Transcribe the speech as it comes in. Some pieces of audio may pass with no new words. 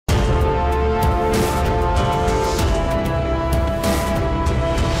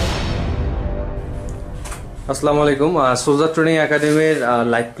আসসালামু আলাইকুম। Soldier training একাডেমির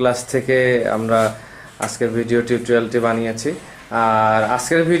লাইভ ক্লাস থেকে আমরা আজকের ভিডিও টিউটোরিয়ালটি বানিয়েছি। আর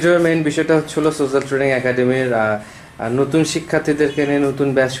আজকের ভিডিওর মেইন বিষয়টা হচ্ছিল সোলজার ট্রেনিং একাডেমির নতুন শিক্ষার্থীদেরকে নিয়ে নতুন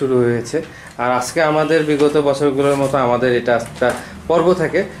ব্যাচ শুরু হয়েছে। আর আজকে আমাদের বিগত বছরগুলোর মতো আমাদের এটা একটা পর্ব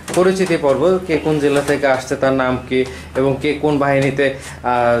থাকে, পরিচিতি পর্ব। কে কোন জেলা থেকে আসছে, তার নাম কি, এবং কে কোন বাহিনীতে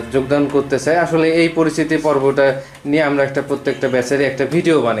যোগদান করতে চায়, আসলে এই পরিচিতি পর্বটা নিয়ে আমরা প্রত্যেকটা ব্যাচেরই একটা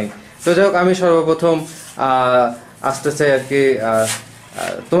ভিডিও বানাই। তো যাই হোক, আমি সর্বপ্রথম আসতে চাই আর কি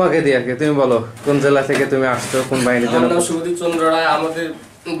তোমাকে দিয়ে আর কি। তুমি বলো কোন জেলা থেকে তুমি আসছো, কোন বাহিনীর জন্য? আমার নাম সুদীপ চন্দ্র রায়, আমাদের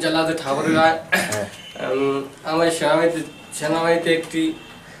জেলাতে ঠাকুরের রায়। আমার সেনাবাহিনীতে একটি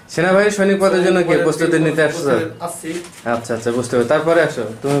সেনাবাহিনীর সৈনিক পদের জন্য কি প্রস্তুতি নিতে আসছো? আচ্ছা আচ্ছা, বুঝতে পারছি। তারপরে আসো,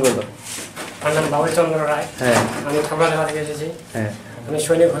 তুমি বলো। আমার নাম বাবুল চন্দ্র রায়। হ্যাঁ, আমি ঠাকুরা জেলা থেকে এসেছি। হ্যাঁ, আমি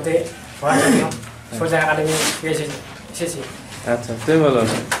সৈনিক হতে সোজা একাডেমি এসেছি। আচ্ছা, তুমি বলো।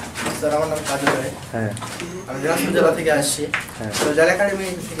 স্যার, আমার নাম কাজী রায়। হ্যাঁ, আমি রাজপুর জেলা থেকে আসছি। হ্যাঁ, তো জেলা একাডেমি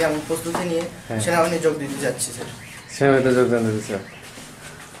থেকে আমি প্রস্তুতি নিয়ে সেনাবাহিনী যোগ দিতে যাচ্ছি স্যার। সেনাবাহিনীতে যোগদান দিতেছ?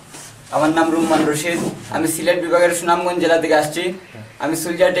 আমার নাম রুম্মান রশিদ, আমি সিলেট বিভাগের সুনামগঞ্জ জেলা থেকে আসছি। আমি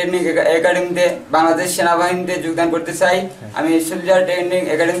সোলজার ট্রেনিং একাডেমিতে বাংলাদেশ সেনাবাহিনীতে যোগদান করতে চাই। আমি সোলজার ট্রেনিং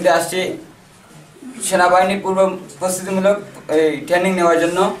একাডেমিতে আসছি সেনাবাহিনীর পূর্ব প্রস্তুতিমূলক ট্রেনিং নেওয়ার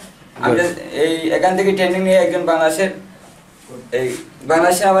জন্য। আমি এই এখান থেকে ট্রেনিং নিয়ে একজন বাংলাদেশ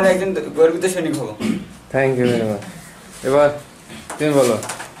সেনাবাহিনীর একজন গর্বিত সৈনিক হব। Thank you very much. এবার তুমি বলো।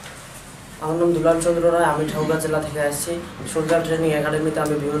 আমার নাম দুলাল চন্দ্র রায়, আমি ঠাকুরা জেলা থেকে আসছি। সোলজার ট্রেনিং একাডেমিতে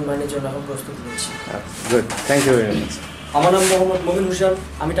আমি বিমান বাহিনীর জন্য এখন প্রস্তুতি নিচ্ছি। Good, thank you very much. আমার নাম মোহাম্মদ মমিন হোসেন,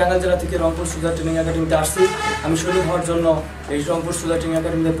 আমি টাঙ্গাইল জেলা থেকে রংপুর সোলজার ট্রেনিং একাডেমিতে আসছি। আমি সৈনিক হওয়ার জন্য এই রংপুর সোলজার ট্রেনিং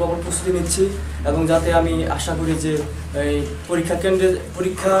একাডেমিতে প্রবল প্রস্তুতি নিচ্ছি, এবং যাতে আমি আশা করি যে এই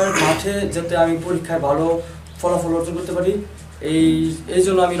পরীক্ষার মাঠে যাতে আমি পরীক্ষায় ভালো ফলাফল অর্জন করতে পারি, এই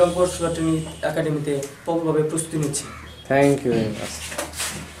জন্য আমি রংপুর সোলজার ট্রেনিং একাডেমিতে প্রবলভাবে প্রস্তুতি নিচ্ছি। Thank you very much.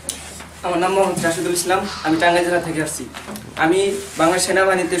 আমার নাম মোহাম্মদ রাশিদুল ইসলাম, আমি টাঙ্গাইল জেলা থেকে আসছি। আমি বাংলাদেশ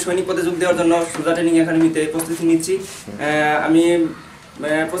সেনাবাহিনীতে সৈনিক পদে যোগ দেওয়ার জন্য সোলজার ট্রেনিং একাডেমিতে প্রস্তুতি নিচ্ছি। আমি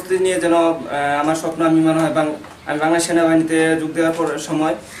প্রস্তুতি নিয়ে যেন আমার স্বপ্ন, আমি মনে হয় আমি বাংলাদেশ সেনাবাহিনীতে যোগ দেওয়ার পর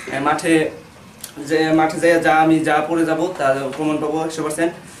সময় মাঠে যেয়ে আমি যা পড়ে যাব তার প্রমাণ পাবো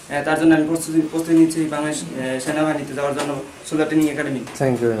 100%। তার জন্য আমি প্রস্তুতি নিচ্ছি বাংলাদেশ সেনাবাহিনীতে যাওয়ার জন্য soldier training academy.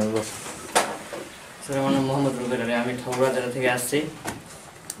 Thank you very much. Sir, আমার নাম মোহাম্মদ রুবেল আলী, আমি ঠাকুরা জেলা থেকে আসছি।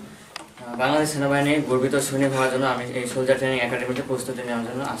 বাংলাদেশ সেনাবাহিনীর গর্বিত সৈনিক হওয়ার জন্য আমি এই সোলজার ট্রেনিং একাডেমিতে প্রস্তুতি নেওয়ার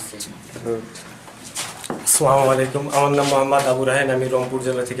জন্য আসছি। আসসালামু আলাইকুম, আমার নাম মোহাম্মদ আবু রাহেন, আমি রংপুর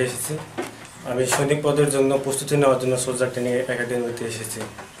জেলা থেকে এসেছি। আমি সৈনিক পদের জন্য প্রস্তুতি নেওয়ার জন্য সোলজার ট্রেনিং একাডেমিতে এসেছি।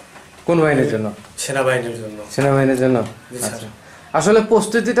 কোন বাহিনীর জন্য? সেনাবাহিনীর জন্য। সেনাবাহিনীর জন্য। আচ্ছা, আসলে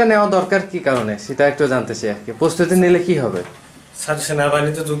প্রস্তুতিটা নেওয়া দরকার কি কারণে, সেটা একটু জানতে চাই আর কি। প্রস্তুতি নিলে কি হবে? স্যার,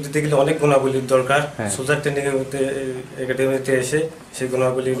 সেনাবাহিনীতে যোগ দিতে গেলে অনেক গুণাবলীর দরকার। সোলজার ট্রেনিং একাডেমিতে এসে সেই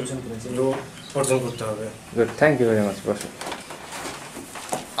গুণাবলীগুলো অর্জন করতে হবে। Good, thank you very much. বসো।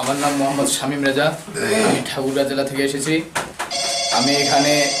 আমার নাম মোহাম্মদ শামীম রেজা, আমি ঠাকুরা জেলা থেকে এসেছি। আমি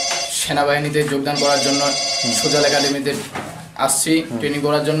এখানে সেনাবাহিনীতে যোগদান করার জন্য সোলজার একাডেমিতে আসছি ট্রেনিং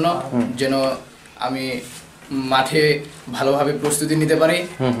করার জন্য, যেন আমি মাঠে ভালোভাবে প্রস্তুতি নিতে পারি।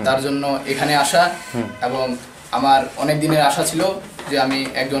 তার জন্য এখানে আসা, এবং আমার অনেক দিনের আশা ছিল যে আমি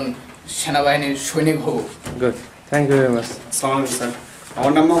একজন সেনাবাহিনীর সৈনিক হব। Good, thank you very much. আসসালামু আলাইকুম স্যার,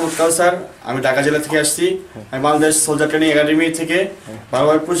 আমার নাম মোহাম্মদ কাউসার, আমি ঢাকা জেলা থেকে আসছি। আমি বাংলাদেশ সোলজার ট্রেনিং একাডেমি থেকে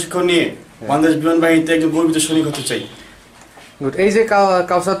ভালোভাবে প্রশিক্ষণ নিয়ে বাংলাদেশ বিমান বাহিনীতে একজন গর্বিত সৈনিক হতে চাই। গুড। এই যে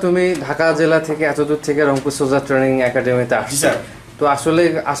কাউসার, তুমি ঢাকা জেলা থেকে এত দূর থেকে রংপুর সোলজার ট্রেনিং একাডেমিতে আসছি স্যার, তো আসলে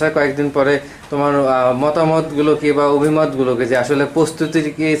আসার কয়েকদিন পরে তোমার মতামতগুলো কি বা অভিমতগুলোকে, যে আসলে প্রস্তুতি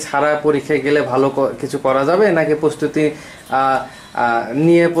কি ছাড়া পরীক্ষায় গেলে ভালো কিছু করা যাবে, নাকি প্রস্তুতি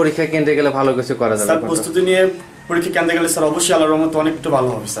নিয়ে পরীক্ষা কেন্দ্রে গেলে ভালো কিছু করা যাবে? স্যার, প্রস্তুতি নিয়ে পরীক্ষা কেন্দ্রে গেলে স্যার অবশ্যই আল্লাহর রহমতে অনেকটা ভালো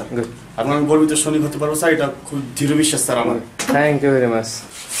হবে স্যার, এবং আমি গর্বিত সৈনিক হতে পারবো স্যার, এটা খুব দৃঢ় বিশ্বাস স্যার আমার। Thank you very much.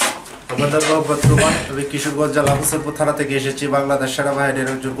 আমাদের মোহাম্মদ রুমান, আমি কিশোরগঞ্জ জেলা হোসেনপুর থানা থেকে এসেছি বাংলাদেশ সেনাবাহিনীর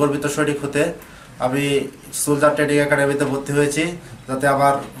একজন গর্বিত সৈনিক হতে। আমি সোলজার ট্রেনিং একাডেমিতে ভর্তি হয়েছি যাতে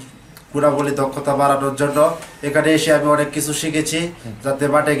আমার গুণাবলী দক্ষতা বাড়ানোর জন্য। এখানে এসে আমি অনেক কিছু শিখেছি, যাতে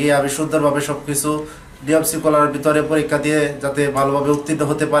মাঠে গিয়ে আমি সুন্দরভাবে সবকিছু নিয়ম শৃঙ্খলার ভিতরে পরীক্ষা দিয়ে যাতে ভালোভাবে উত্তীর্ণ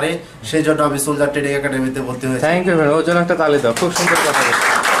হতে পারি, সেই জন্য আমি সোলজার ট্রেনিং একাডেমিতে ভর্তি হয়েছি। Thank you very much. ওর জন্য একটা তালি দাও, খুব সুন্দর কথা বলছো।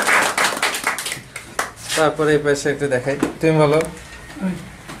 তারপরে এই পাশে একটু দেখাই, তুমি বলো।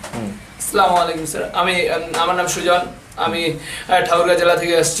 আসসালামু আলাইকুম স্যার, আমার নাম সুজন, আমি ঠাকুরগাঁ জেলা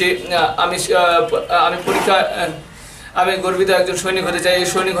থেকে আসছি। আমি গর্বিত একজন সৈনিক হতে চাই। এই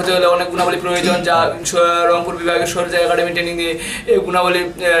সৈনিক হতে হলে অনেক গুণাবলী প্রয়োজন, যা রংপুর বিভাগের সোলজার একাডেমি ট্রেনিং দিয়ে এই গুণাবলী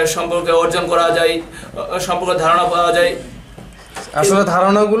সম্পর্কে অর্জন করা যায়, সম্পর্কে ধারণা পাওয়া যায়। আসলে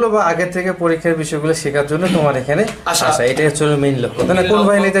ধারণাগুলো বা আগে থেকে পরীক্ষার বিষয়গুলো শেখার জন্য তোমার এখানে আসা, এটাই হচ্ছে মেইন লক্ষ্য। তাই না? কোন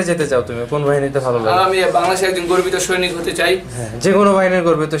বাহিনীতে যেতে চাও তুমি? কোন বাহিনীতে ভালো লাগে? আমি বাংলাদেশের একজন গর্বিত সৈনিক হতে চাই। যে কোনো বাহিনীর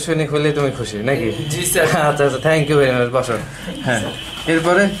গর্বিত সৈনিক হলে তুমি খুশি নাকি? জি স্যার। আচ্ছা আচ্ছা, থ্যাংক ইউ ভেরি মাচ। বসো। হ্যাঁ,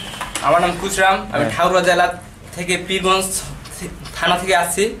 এরপরে আমার নাম কুচরাম, আমি ঠাকুরগাঁ জেলা থেকে পীরগঞ্জ থানা থেকে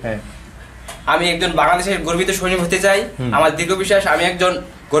আসছি। আমি একজন বাংলাদেশের গর্বিত সৈনিক হতে চাই। আমার দীর্ঘ বিশ্বাস আমি একজন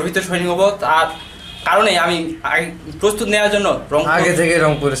গর্বিত সৈনিক হব। তার কারণে আমি প্রস্তুত নেওয়ার জন্য আগে থেকে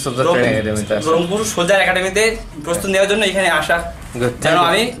রংপুর সোলজার ট্রেনিং একাডেমিতে রংপুর সোলজার একাডেমিতে প্রস্তুত নেওয়ার জন্য এখানে আসা, যেন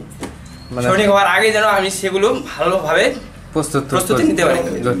আমি সৈনিক হওয়ার আগে যেন আমি সেগুলো ভালোভাবে প্রস্তুতি নিতে পারি।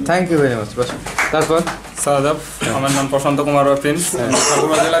 Thank you very much. তারপর সাদাব, আমার নাম প্রশান্ত কুমার প্রিন্স,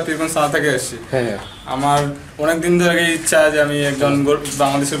 ঠাকুরগাঁ জেলা পীরগঞ্জ থানা থেকে এসেছি। আমার অনেকদিন ধরে ইচ্ছা যে আমি একজন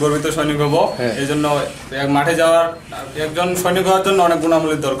বাংলাদেশের গর্বিত সৈনিক হব। এই জন্য মাঠে যাওয়ার, একজন সৈনিক হওয়ার জন্য অনেক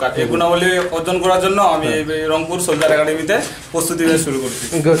গুণাবলীর দরকার। এই গুণাবলী অর্জন করার জন্য আমি রংপুর সোলজার একাডেমিতে প্রস্তুতি শুরু করছি।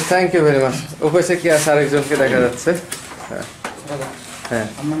 Good, thank you very much. ওপাশে কি আছে আরেকজনকে দেখা যাচ্ছে?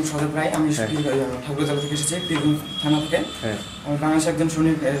 আমার নাম সদব রায়, আমি ঠাকুরগাঁ জেলা থেকে এসেছি, পীরগঞ্জ থানা থেকে। আমি বাংলাদেশের একজন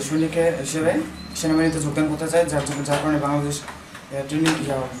সৈনিক হিসেবে সেনাবাহিনীতে যোগদান করতে চাই, যার কারণে বাংলাদেশ ট্রেনিং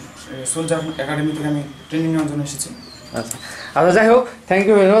সোলজার একাডেমি থেকে আমি ট্রেনিং নেওয়ার জন্য এসেছি। আচ্ছা আচ্ছা, যাই হোক, থ্যাংক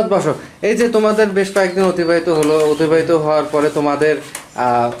ইউ ভেরি মাচ। বসো। এই যে তোমাদের বেশ কয়েকদিন অতিবাহিত হওয়ার পরে তোমাদের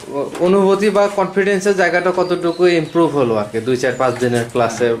অনুভূতি বা কনফিডেন্সের জায়গাটা কতটুকু ইমপ্রুভ হলো আর কি 2-4-5 দিনের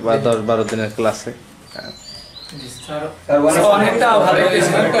ক্লাসে বা 10-12 দিনের ক্লাসে?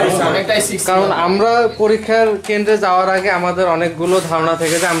 কারণ আমরা পরীক্ষার কেন্দ্রে যাওয়ার আগে আমাদের অনেকগুলো ধারণা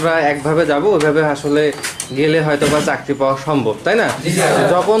থেকে যে আমরা একভাবে যাব, ওইভাবে আসলে গেলে হয়তো বা চাকরি পাওয়া সম্ভব, তাই না?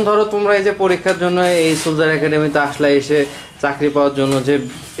 যখন ধরো তোমরা এই যে পরীক্ষার জন্য এই সোলজার একাডেমিতে আসলে, এসে চাকরি পাওয়ার জন্য যে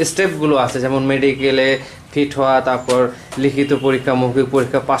স্টেপগুলো আছে, যেমন মেডিকেলে ফিট হওয়া, তারপর লিখিত পরীক্ষা, মৌখিক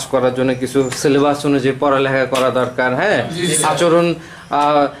পরীক্ষা পাস করার জন্য কিছু সিলেবাস অনুযায়ী পড়ালেখা করা দরকার, হ্যাঁ, আচরণ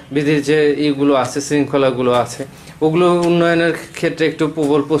বিধির যে ইগুলো আছে, শৃঙ্খলাগুলো আছে, ওগুলো উন্নয়নের ক্ষেত্রে একটু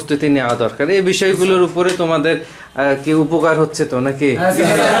প্রবল প্রস্তুতি নেওয়া দরকার। এই বিষয়গুলোর উপরে তোমাদের কি উপকার হচ্ছে তো নাকি?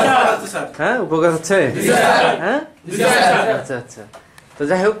 হ্যাঁ, উপকার হচ্ছে? হ্যাঁ, আচ্ছা আচ্ছা। তো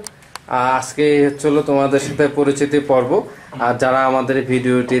যাই হোক, আজকে হচ্ছিল তোমাদের সাথে পরিচিতি পর্ব। আর যারা আমাদের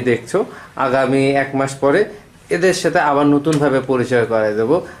ভিডিওটি দেখছো, আগামী 1 মাস পরে এদের সাথে আবার নতুনভাবে পরিচয় করাই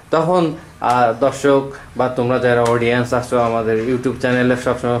দেবো। তখন দর্শক বা তোমরা যারা অডিয়েন্স আসছো আমাদের ইউটিউব চ্যানেলে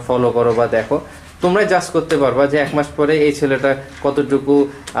সবসময় ফলো করো বা দেখো, তোমরা জাজ করতে পারবা যে 1 মাস পরে এই ছেলেটা কতটুকু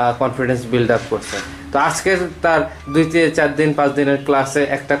কনফিডেন্স বিল্ড আপ করছে। তো আজকের তার 2-4 দিন 5 দিনের ক্লাসে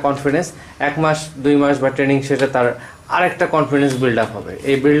একটা কনফিডেন্স, 1 মাস 2 মাস বা ট্রেনিং শেষে তার আরেকটা কনফিডেন্স বিল্ড আপ হবে।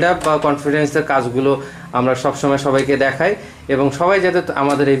 এই বিল্ড আপ বা কনফিডেন্সের কাজগুলো আমরা সবসময় সবাইকে দেখাই, এবং সবাই যাতে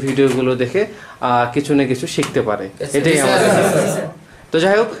আমাদের এই ভিডিওগুলো দেখে কিছু না কিছু শিখতে পারে, এটাই আমাদের। তো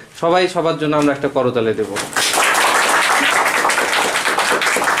যাই হোক, সবাই সবার জন্য আমরা একটা করতালি দেব।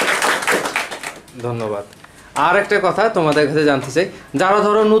 ধন্যবাদ। আর একটা কথা তোমাদের কাছে জানতে চাই, যারা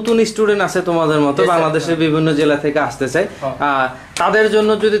ধরো নতুন স্টুডেন্ট আছে তোমাদের মতো, বাংলাদেশের বিভিন্ন জেলা থেকে আসতে চাই, তাদের জন্য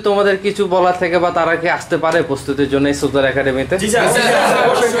যদি তোমাদের কিছু বলার থেকে, বা তারা কি আসতে পারে প্রস্তুতির জন্য এই সোলজার একাডেমিতে?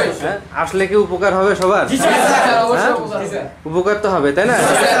 আসলে কি উপকার হবে সবার? উপকার তো হবে, তাই না?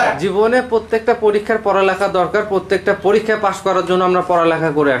 জীবনে প্রত্যেকটা পরীক্ষার পড়ালেখা দরকার, প্রত্যেকটা পরীক্ষা পাস করার জন্য আমরা পড়ালেখা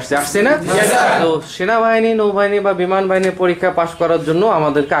করে আসছি না? তো সেনাবাহিনী, নৌবাহিনী বা বিমান বাহিনীর পরীক্ষা পাস করার জন্য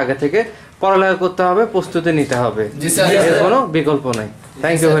আমাদেরকে আগে থেকে পড়ালেখা করতে হবে, প্রস্তুতি নিতে হবে, এর কোনো বিকল্প নাই।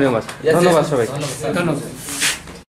 Thank you very much. ধন্যবাদ সবাই।